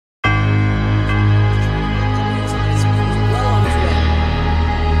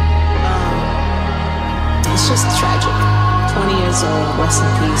So rest in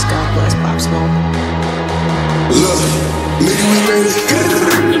peace, God bless Pop Smoke. Look, nigga, we made it.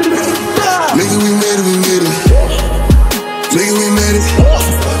 Nigga, we made it, we made it. Nigga, we made it.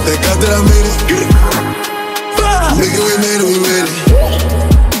 Thank God that I made it. Nigga, we made it, we made it.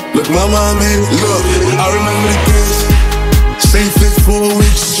 Look, mama, I made it. Look, I remember the days. Same fit for a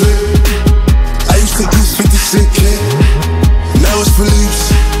week straight. I used to eat 56K. Now it's for leaves.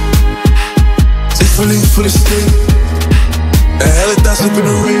 It's for leaves for the state. And hella thoughts up in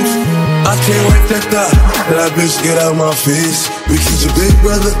the rave. I can't wipe that thought. That bitch get out my face. We killed your big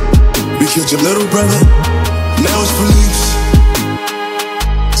brother. We killed your little brother. Now it's for leaves.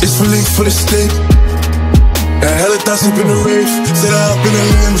 It's for leaves for the state. And hella thoughts up in the rave. Sit up in the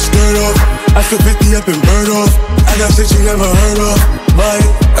limb, skirt off. I feel 50 up and bird off. I got shit you never heard of. But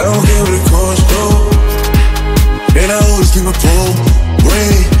I don't care what it costs, though. And I always keep a pole.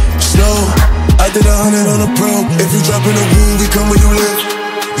 Rain, snow. I did 100 on a pro. If you drop in a room, we come where you live.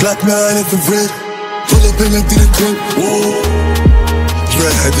 Black 9 infrared. Pull up and empty the clip. Whoa.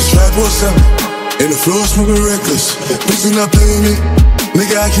 Dread had the strap or something. And the floor smoking reckless. Bitch, you not playing me.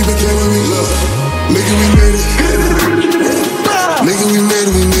 Nigga, I keep it clean with me. Look, nigga, we made it. Nigga, we made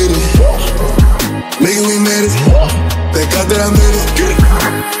it, we made it. Nigga, we made it. Thank God that I made it.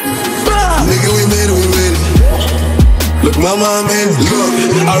 Nigga, we made it, we made it. Look, mama, I made it. Look,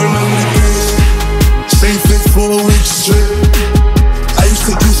 I remember the days. Same fit for a week straight. I used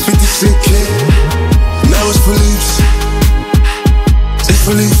to eat 56K. Now it's for leaves. It's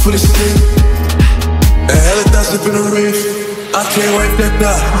for leaves for the state. And hella thoughts up in the rave. I can't wipe that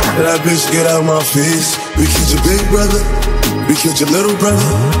thought. That bitch get out my face. We killed your big brother. We killed your little brother.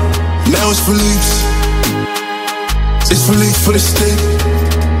 Now it's for leaves. It's for leaves for the state.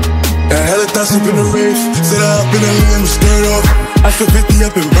 And hella thoughts up in the rave. Sit up in the limb, skirt off. I feel 50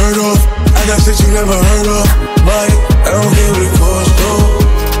 up and bird off. I got shit you never heard of. But I don't care what it costs, though.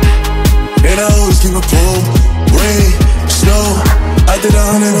 And I always keep a pole. Rain, snow. I did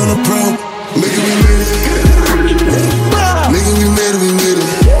 100 on a pro. Nigga, we made it. Nigga, we made it, we made it.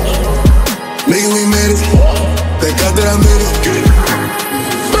 Nigga, we made it. Thank God that I made it.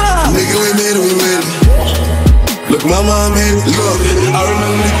 Nigga, we made it, we made it. Look, mama, I made it. Look, I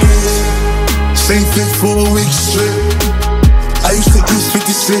remember the days. Same fit for a week straight. I used to eat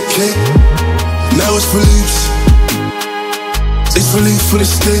 56K. Now it's for leaves. It's for leaves for the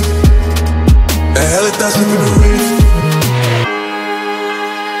state. And hella thoughts up in the rave.